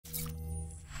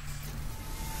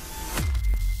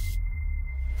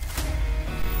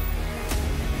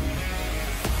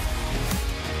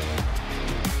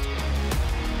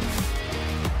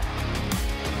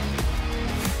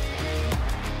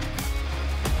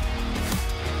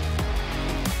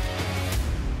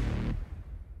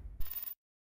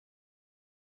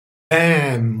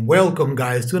Bam! Welcome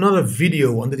guys to another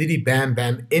video on the Didi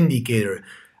Bam indicator.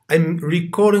 I'm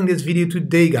recording this video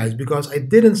today guys because I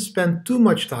didn't spend too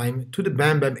much time to the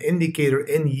Bam indicator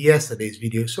in yesterday's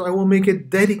video, so I will make a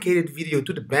dedicated video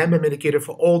to the Bam indicator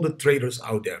for all the traders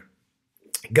out there.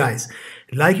 Guys,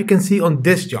 like you can see on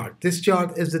this chart is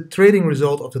the trading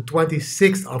result of the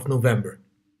 26th of November.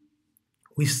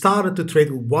 We started to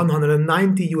trade with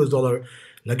 $190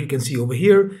 like you can see over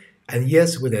here, and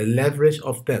yes, with a leverage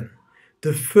of 10.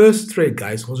 The first trade,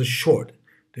 guys, was a short.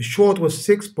 The short was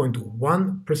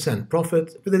 6.1%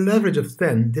 profit with a leverage of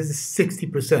 10. This is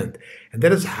 60%. And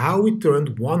that is how we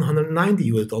turned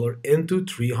 $190 into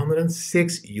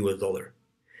 $306.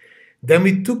 Then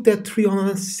we took that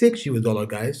 $306,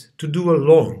 guys, to do a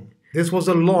long. This was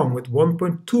a long with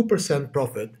 1.2%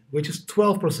 profit, which is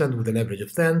 12% with a leverage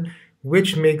of 10,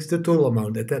 which makes the total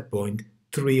amount at that point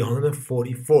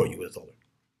 $344.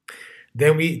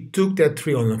 Then we took that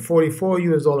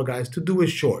 $344 guys to do a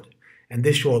short, and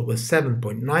this short was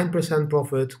 7.9%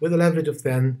 profit with a leverage of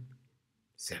 10,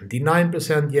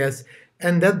 79% yes,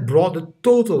 and that brought the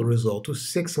total result to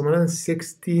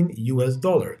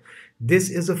 $616. This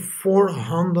is a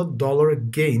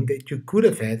 $400 gain that you could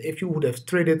have had if you would have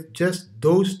traded just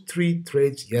those 3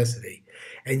 trades yesterday.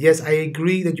 And yes, I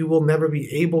agree that you will never be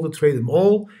able to trade them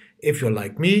all if you're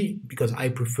like me, because I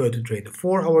prefer to trade the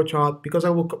 4-hour chart,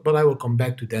 but I will come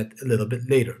back to that a little bit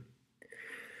later.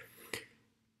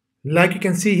 Like you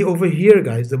can see over here,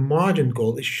 guys, the margin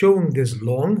call is showing this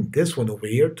long, this one over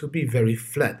here, to be very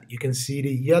flat. You can see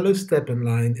the yellow step-in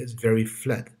line is very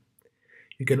flat.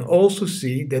 You can also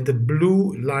see that the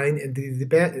blue line in the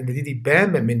Didi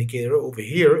Bam indicator over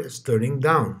here is turning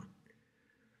down.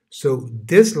 So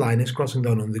this line is crossing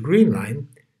down on the green line,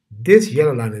 this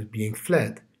yellow line is being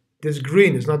flat. This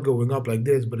green is not going up like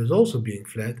this, but is also being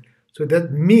flat. So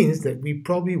that means that we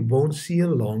probably won't see a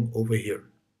long over here.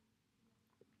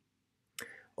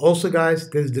 Also, guys,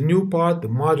 this is the new part, the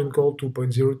margin call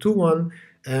 2.021.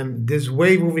 This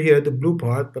wave over here, the blue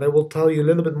part, but I will tell you a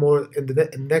little bit more in the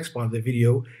next part of the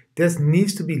video. This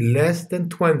needs to be less than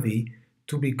 20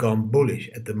 to become bullish.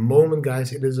 At the moment,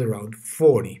 guys, it is around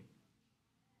 40.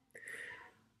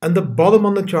 On the bottom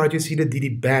on the chart, you see the Didi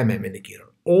Bam indicator.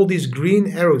 All these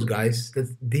green arrows, guys,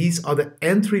 these are the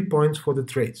entry points for the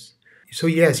trades. So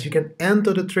yes, you can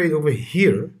enter the trade over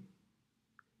here,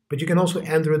 but you can also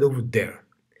enter it over there.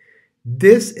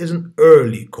 This is an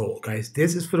early call, guys.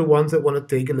 This is for the ones that want to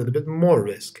take a little bit more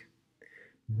risk.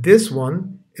 This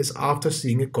one is after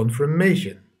seeing a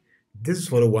confirmation. This is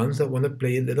for the ones that want to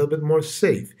play a little bit more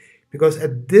safe. Because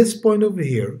at this point over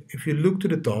here, if you look to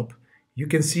the top, you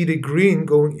can see the green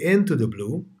going into the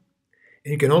blue.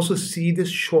 And you can also see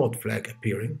this short flag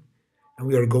appearing, and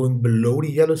we are going below the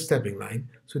yellow stepping line,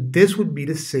 so this would be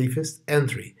the safest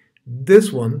entry.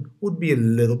 This one would be a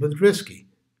little bit risky.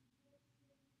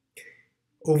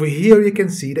 Over here you can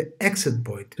see the exit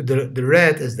point. The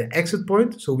red is the exit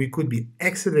point, so we could be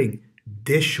exiting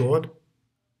this short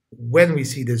when we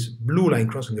see this blue line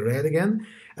crossing the red again.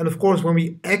 And of course, when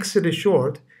we exit a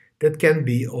short, that can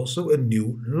be also a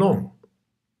new long.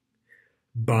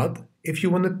 But if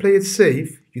you want to play it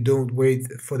safe, you don't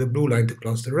wait for the blue line to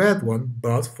cross the red one,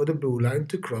 but for the blue line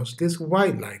to cross this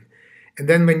white line. And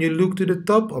then when you look to the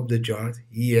top of the chart,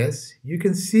 yes, you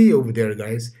can see over there,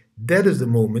 guys, that is the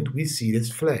moment we see this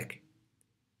flag.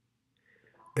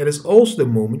 That is also the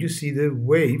moment you see the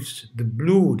waves, the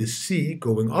blue, the sea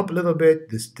going up a little bit,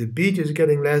 the beach is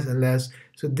getting less and less.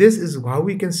 So this is how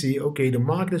we can see, okay, the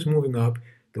market is moving up,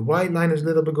 the white line is a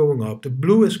little bit going up, the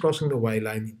blue is crossing the white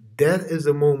line. That is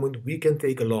the moment we can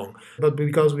take a long. But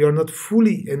because we are not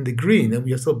fully in the green and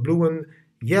we are still blue and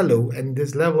yellow and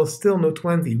this level is still no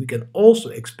 20, we can also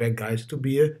expect, guys, to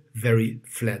be a very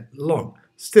flat long.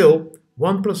 Still,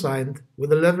 1%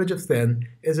 with a leverage of 10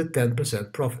 is a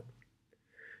 10% profit.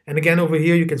 And again, over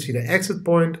here you can see the exit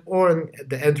point or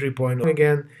the entry point.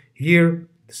 Again, here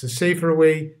it's a safer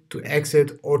way to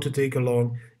exit or to take a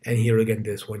long. And here again,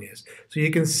 this one is. So you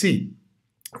can see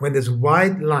when this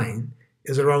white line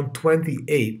is around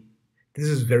 28, this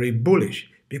is very bullish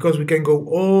because we can go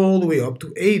all the way up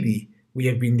to 80. We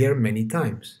have been there many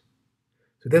times.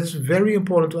 So that's very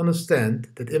important to understand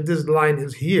that if this line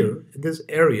is here in this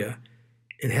area,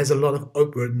 it has a lot of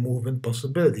upward movement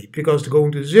possibility, because to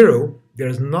going to 0, there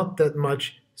is not that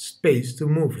much space to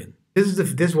move in.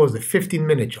 This was the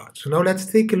 15-minute chart. So now let's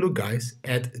take a look, guys,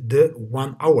 at the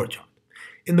 1-hour chart.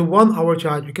 In the 1-hour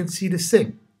chart, you can see the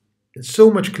same. It's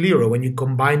so much clearer when you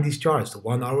combine these charts, the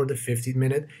 1 hour, the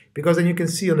 15-minute, because then you can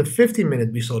see on the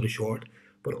 15-minute we saw the short,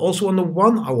 but also on the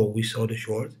 1 hour we saw the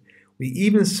short. We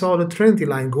even saw the trendy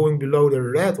line going below the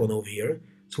red one over here.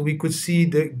 So we could see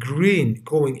the green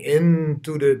going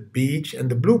into the beach and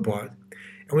the blue part.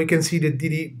 And we can see the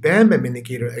Didi Bam Bam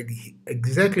indicator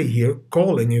exactly here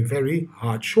calling a very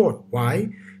hard short. Why?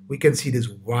 We can see this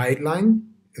white line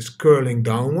is curling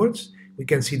downwards. We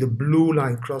can see the blue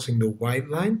line crossing the white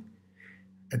line.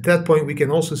 At that point, we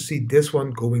can also see this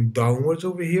one going downwards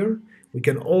over here. We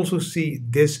can also see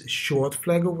this short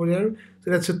flag over there.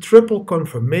 So that's a triple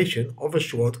confirmation of a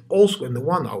short also in the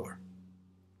 1 hour.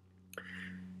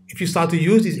 If you start to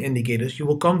use these indicators, you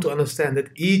will come to understand that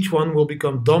each one will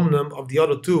become dominant of the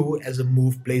other two as a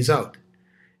move plays out.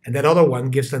 And that other one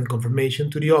gives then confirmation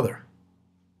to the other.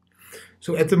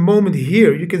 So at the moment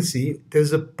here, you can see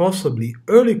there's a possibly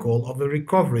early call of a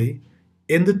recovery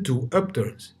in the 2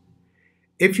 upturns.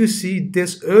 If you see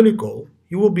this early call,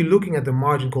 you will be looking at the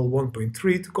margin call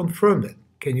 1.3 to confirm that.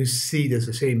 Can you see this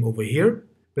the same over here?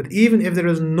 But even if there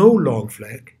is no long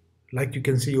flag, like you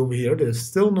can see over here, there is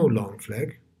still no long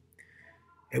flag.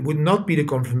 It would not be the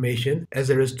confirmation as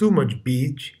there is too much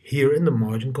beach here in the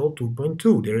margin call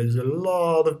 2.2. There is a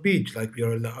lot of beach, like we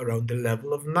are around the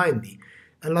level of 90.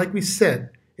 And like we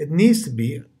said, it needs to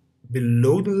be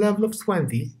below the level of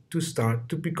 20 to start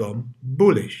to become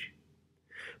bullish.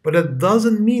 But that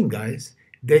doesn't mean, guys,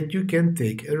 that you can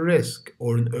take a risk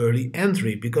or an early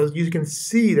entry, because you can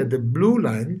see that the blue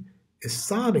line is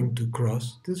starting to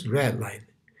cross this red line.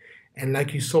 And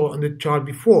like you saw on the chart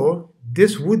before,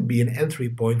 this would be an entry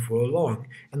point for a long,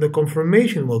 and the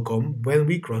confirmation will come when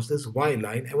we cross this white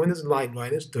line and when this light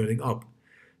line is turning up.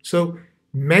 So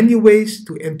many ways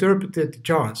to interpret the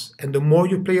charts, and the more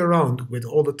you play around with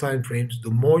all the time frames, the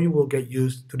more you will get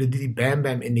used to the Didi Bam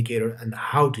Bam indicator and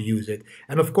how to use it.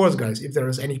 And of course, guys, if there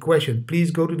is any question,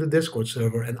 please go to the Discord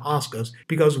server and ask us,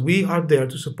 because we are there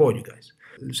to support you guys.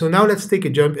 So now let's take a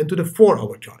jump into the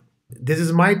 4-hour chart. This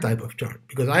is my type of chart,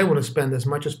 because I want to spend as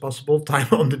much as possible time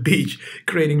on the beach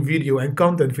creating video and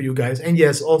content for you guys, and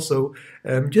yes, also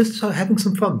just having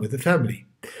some fun with the family.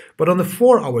 But on the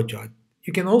 4-hour chart,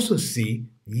 you can also see,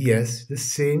 yes, the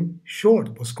same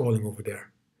short was calling over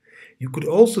there. You could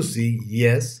also see,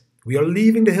 yes, we are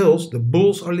leaving the hills, the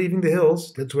bulls are leaving the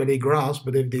hills, that's where they grass,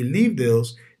 but if they leave the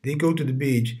hills, they go to the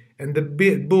beach, and the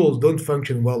bulls don't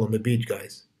function well on the beach,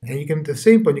 guys. And you can, at the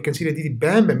same point, you can see the Didi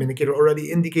Bam Bam indicator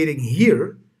already indicating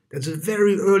here, that's a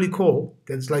very early call,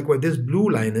 that's like where this blue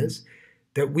line is,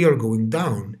 that we are going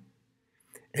down.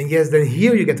 And yes, then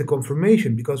here you get the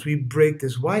confirmation, because we break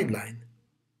this white line.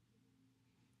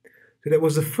 So that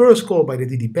was the first call by the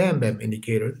Didi Bam Bam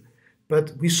indicator,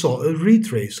 but we saw a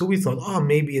retrace. So we thought, oh,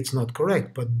 maybe it's not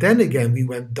correct. But then again, we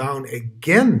went down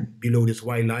again below this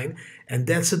white line, and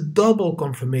that's a double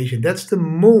confirmation. That's the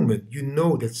moment you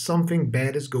know that something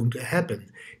bad is going to happen,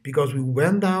 because we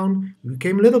went down, we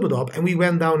came a little bit up, and we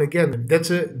went down again. That's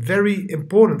a very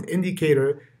important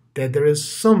indicator that there is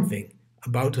something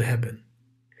about to happen.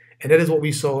 And that is what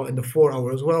we saw in the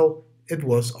 4-hour as well. It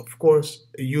was, of course,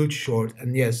 a huge short,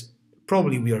 and yes,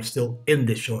 probably we are still in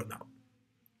this short now.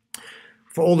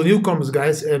 For all the newcomers,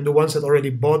 guys, the ones that already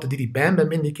bought the Didi Bam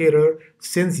Bam indicator,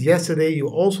 since yesterday you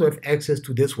also have access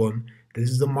to this one. This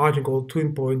is the margin call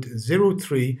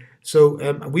 2.03.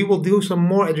 So we will do some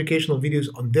more educational videos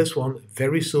on this one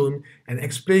very soon and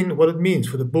explain what it means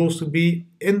for the bulls to be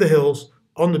in the hills,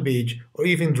 on the beach, or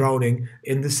even drowning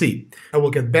in the sea. I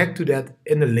will get back to that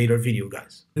in a later video,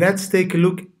 guys. Let's take a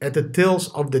look at the tails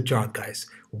of the chart, guys.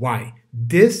 Why?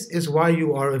 This is why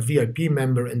you are a VIP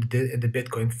member in the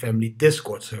Bitcoin family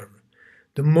Discord server.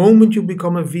 The moment you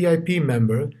become a VIP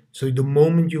member, so the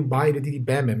moment you buy the Didi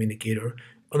Bam Bam indicator,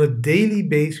 on a daily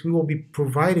basis we will be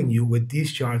providing you with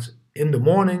these charts in the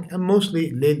morning and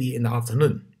mostly lately in the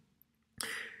afternoon.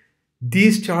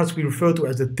 These charts we refer to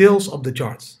as the tails of the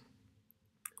charts.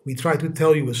 We try to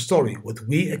tell you a story, what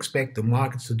we expect the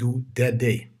markets to do that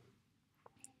day.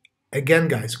 Again,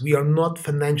 guys, we are not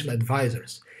financial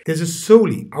advisors. This is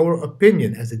solely our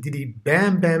opinion as the Didi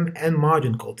Bam Bam and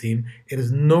Margin Call team. It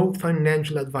is no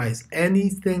financial advice.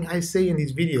 Anything I say in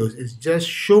these videos is just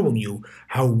showing you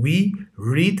how we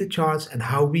read the charts and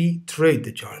how we trade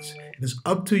the charts. It is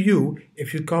up to you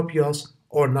if you copy us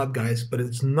or not, guys, but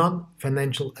it's not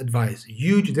financial advice.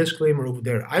 Huge disclaimer over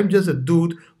there. I'm just a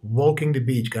dude walking the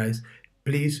beach, guys.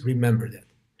 Please remember that.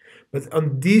 But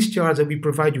on these charts that we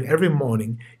provide you every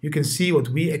morning, you can see what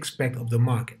we expect of the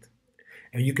market.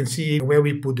 And you can see where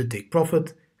we put the take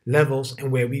profit levels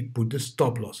and where we put the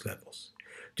stop loss levels.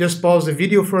 Just pause the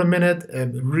video for a minute,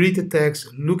 read the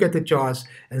text, look at the charts,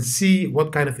 and see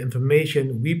what kind of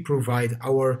information we provide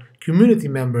our community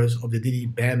members of the Didi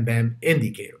Bam Bam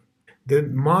indicator. The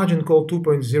margin call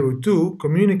 2.02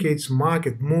 communicates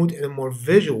market mood in a more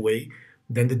visual way,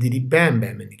 than the Didi Bam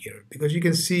Bam indicator, because you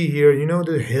can see here, you know,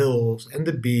 the hills and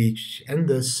the beach and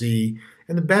the sea.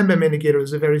 And the Bam Bam indicator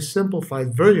is a very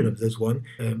simplified version of this one,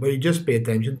 where you just pay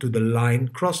attention to the line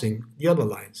crossing the other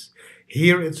lines.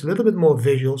 Here it's a little bit more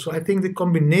visual, so I think the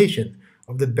combination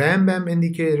of the Bam Bam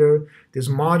indicator, this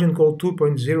margin called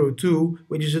 2.02,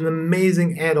 which is an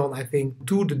amazing add-on, I think,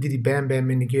 to the Didi Bam Bam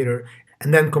indicator,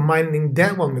 and then combining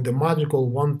that one with the margin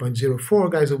called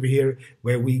 1.04 guys over here,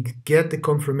 where we get the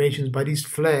confirmations by these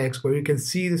flags, where we can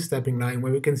see the stepping line,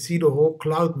 where we can see the whole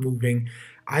cloud moving.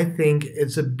 I think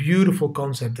it's a beautiful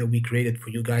concept that we created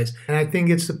for you guys, and I think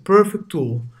it's the perfect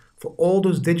tool for all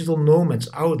those digital nomads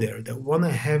out there that want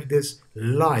to have this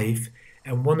life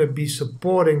and want to be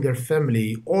supporting their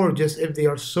family, or just if they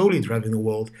are solely traveling the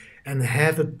world and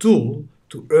have a tool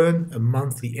to earn a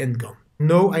monthly income.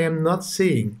 No, I am not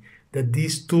saying that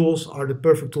these tools are the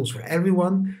perfect tools for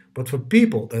everyone, but for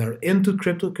people that are into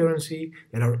cryptocurrency,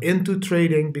 that are into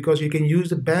trading, because you can use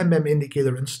the Bam Bam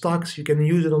indicator in stocks, you can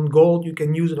use it on gold, you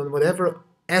can use it on whatever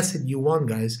asset you want,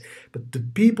 guys. But the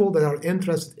people that are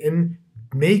interested in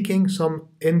making some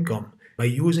income by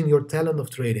using your talent of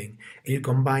trading, and you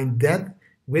combine that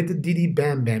with the Didi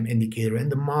Bam Bam indicator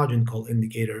and the margin call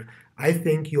indicator, I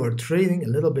think you are trading a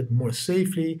little bit more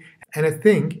safely, and I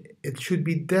think it should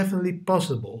be definitely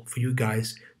possible for you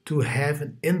guys to have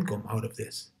an income out of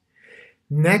this.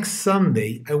 Next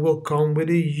Sunday, I will come with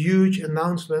a huge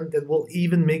announcement that will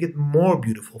even make it more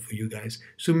beautiful for you guys.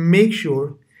 So make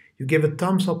sure you give a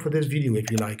thumbs up for this video if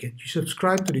you like it, you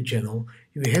subscribe to the channel,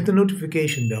 you hit the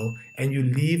notification bell, and you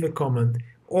leave a comment.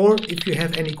 Or if you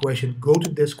have any question, go to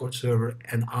Discord server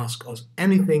and ask us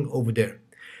anything over there.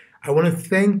 I want to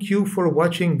thank you for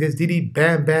watching this Didi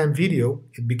Bam Bam video.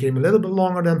 It became a little bit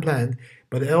longer than planned,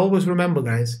 but always remember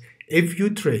guys, if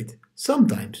you trade,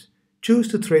 sometimes choose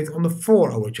to trade on the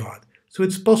 4-hour chart. So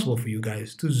it's possible for you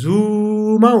guys to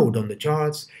zoom out on the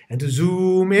charts and to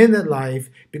zoom in at life,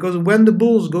 because when the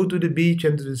bulls go to the beach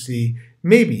and to the sea,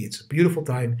 maybe it's a beautiful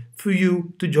time for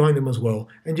you to join them as well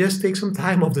and just take some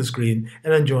time off the screen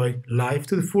and enjoy life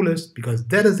to the fullest, because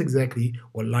that is exactly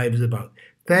what life is about.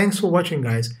 Thanks for watching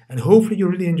guys, and hopefully you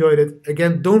really enjoyed it.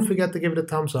 Again, don't forget to give it a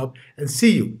thumbs up, and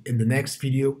see you in the next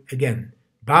video again.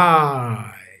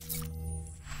 Bye!